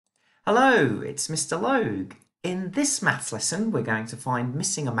Hello, it's Mr. Logue. In this maths lesson, we're going to find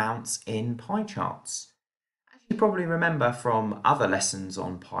missing amounts in pie charts. As you probably remember from other lessons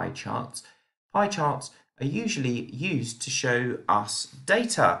on pie charts are usually used to show us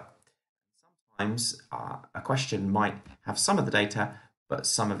data. Sometimes a question might have some of the data, but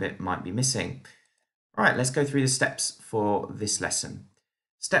some of it might be missing. All right, let's go through the steps for this lesson.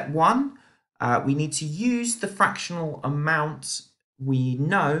 Step 1, we need to use the fractional amount we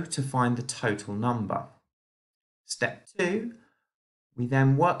know to find the total number. Step 2, we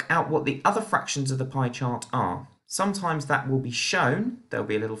then work out what the other fractions of the pie chart are. Sometimes that will be shown, there'll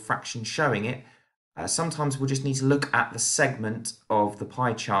be a little fraction showing it. Sometimes we'll just need to look at the segment of the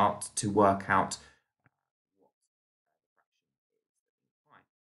pie chart to work out what the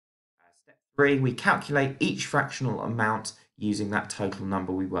fraction is. Step 3, we calculate each fractional amount using that total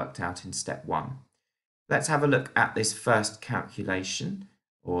number we worked out in step 1. Let's have a look at this first calculation,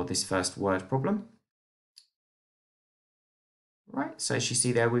 or this first word problem. Right, so as you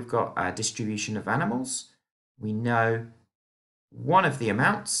see there, we've got a distribution of animals. We know one of the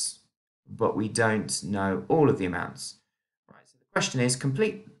amounts, but we don't know all of the amounts. Right, so the question is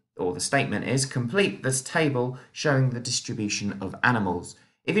the statement is, complete this table showing the distribution of animals.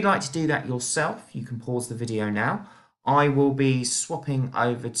 If you'd like to do that yourself, you can pause the video now. I will be swapping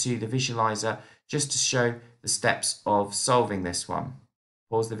over to the visualizer just to show the steps of solving this one.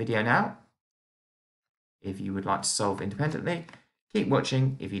 Pause the video now if you would like to solve independently. Keep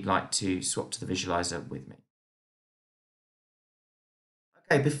watching if you'd like to swap to the visualizer with me.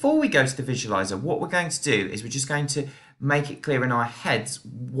 Okay, before we go to the visualizer, what we're going to do is we're just going to make it clear in our heads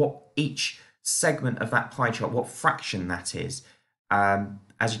what each segment of that pie chart, what fraction that is.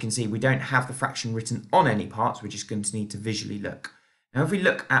 As you can see, we don't have the fraction written on any parts, we're just going to need to visually look. Now, if we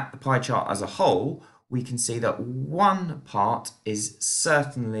look at the pie chart as a whole, we can see that one part is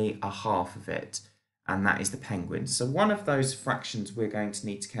certainly a half of it, and that is the penguin. So one of those fractions we're going to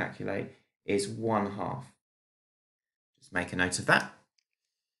need to calculate is 1/2. Just make a note of that.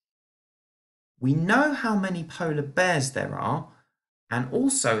 We know how many polar bears there are, and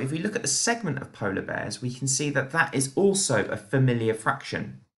also if we look at the segment of polar bears, we can see that that is also a familiar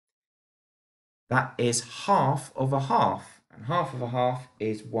fraction. That is 1/2 of a half, and 1/2 of a half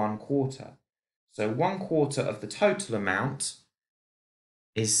is 1/4. So 1/4 of the total amount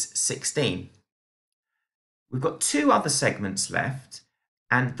is 16. We've got two other segments left,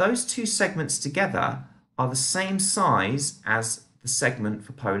 and those two segments together are the same size as the segment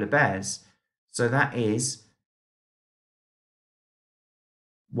for polar bears. So that is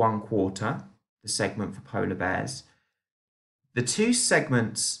 1/4, the segment for polar bears. The two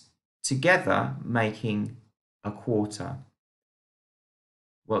segments together making 1/4.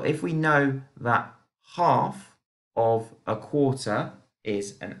 Well, if we know that 1/2 of 1/4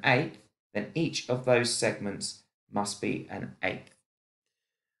 is 1/8, then each of those segments must be 1/8.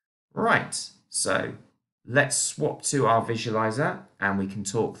 Right, so let's swap to our visualizer and we can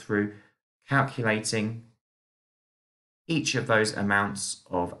talk through calculating each of those amounts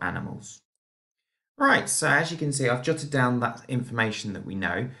of animals. Right, so as you can see, I've jotted down that information that we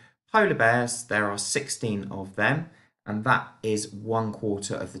know. Polar bears, there are 16 of them, and that is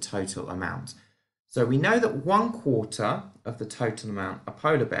 1/4 of the total amount. So we know that 1/4 of the total amount are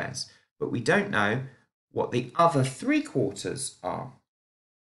polar bears, but we don't know what the other 3/4 are.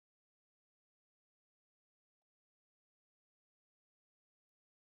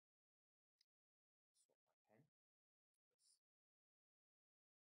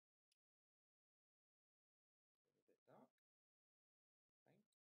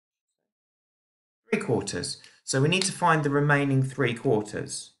 Three-quarters. So we need to find the remaining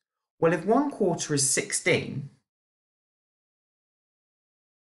 3/4. Well, if 1/4 is 16,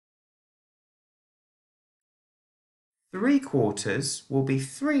 3/4 will be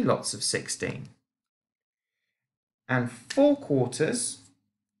 3 lots of 16. And 4/4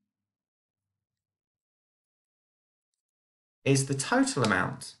 is the total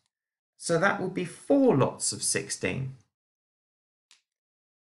amount. So that will be 4 lots of 16.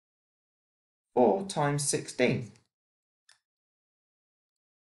 4 times 16.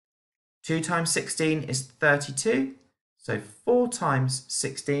 2 times 16 is 32. So 4 times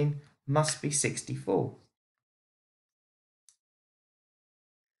 16 must be 64.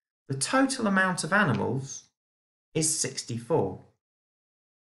 The total amount of animals is 64.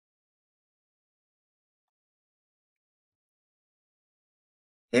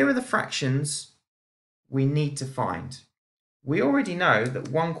 Here are the fractions we need to find. We already know that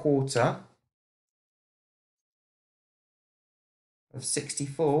 1/4 of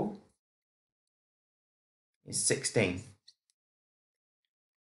 64 is 16.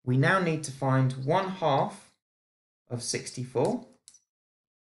 we now need to find 1/2 of 64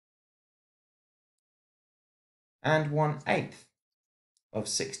 and 1/8 of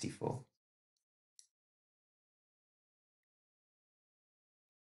 64.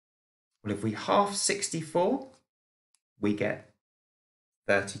 Well, if we half 64, we get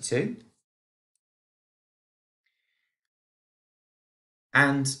 32.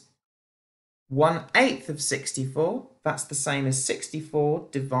 And 1/8 of 64, that's the same as 64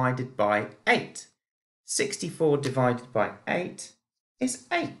 divided by 8. 64 divided by 8 is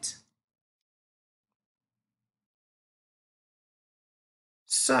 8.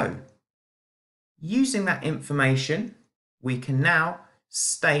 So, using that information, we can now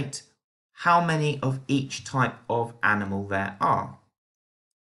state how many of each type of animal there are.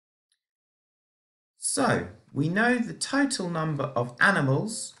 So, we know the total number of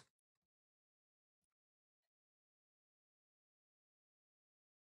animals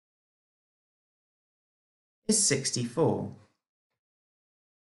is 64.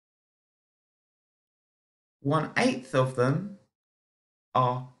 1/8 of them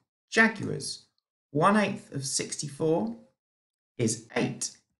are jaguars. 1/8 of 64 is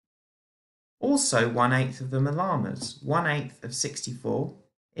 8. Also 1/8 of them are llamas. 1/8 of 64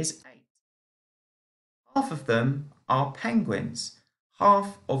 is 8. Half of them are penguins.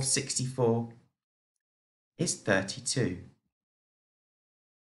 Half of 64 is 32.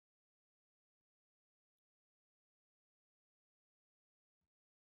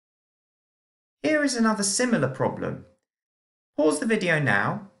 Here is another similar problem. Pause the video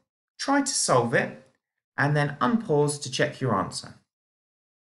now, try to solve it, and then unpause to check your answer.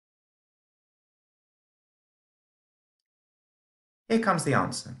 Here comes the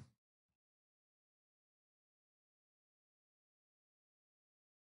answer.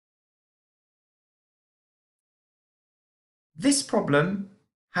 This problem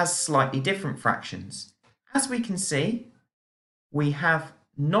has slightly different fractions. As we can see, we have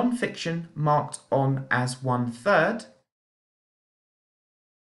non-fiction marked on as 1/3,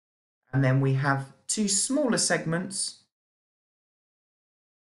 and then we have two smaller segments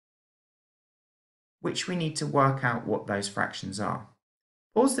which we need to work out what those fractions are.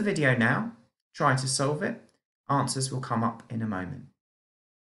 Pause the video now, try to solve it. Answers will come up in a moment.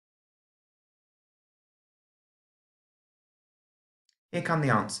 Here come the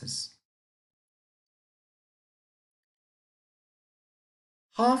answers.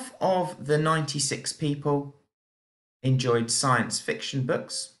 Half of the 96 people enjoyed science fiction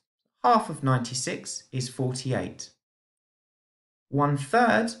books. Half of 96 is 48.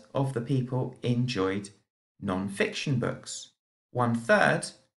 1/3 of the people enjoyed non-fiction books.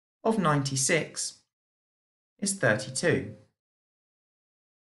 1/3 of 96 is 32.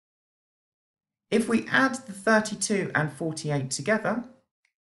 If we add the 32 and 48 together,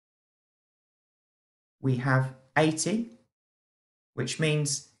 we have 80, which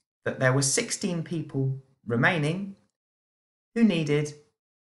means that there were 16 people remaining who needed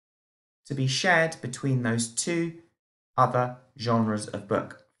to be shared between those two other genres of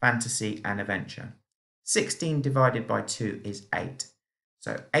book, fantasy and adventure. 16 divided by 2 is 8.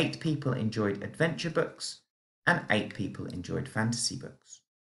 So 8 people enjoyed adventure books and 8 people enjoyed fantasy books.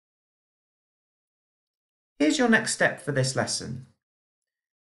 Here's your next step for this lesson.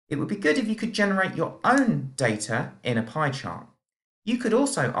 It would be good if you could generate your own data in a pie chart. You could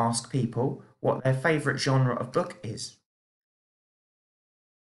also ask people what their favourite genre of book is.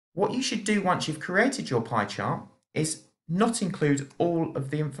 What you should do once you've created your pie chart is not include all of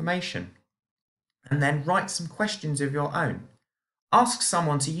the information, and then write some questions of your own. Ask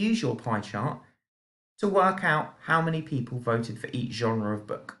someone to use your pie chart to work out how many people voted for each genre of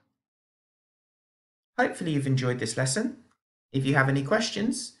book. Hopefully you've enjoyed this lesson. If you have any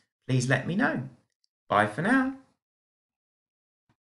questions, please let me know. Bye for now.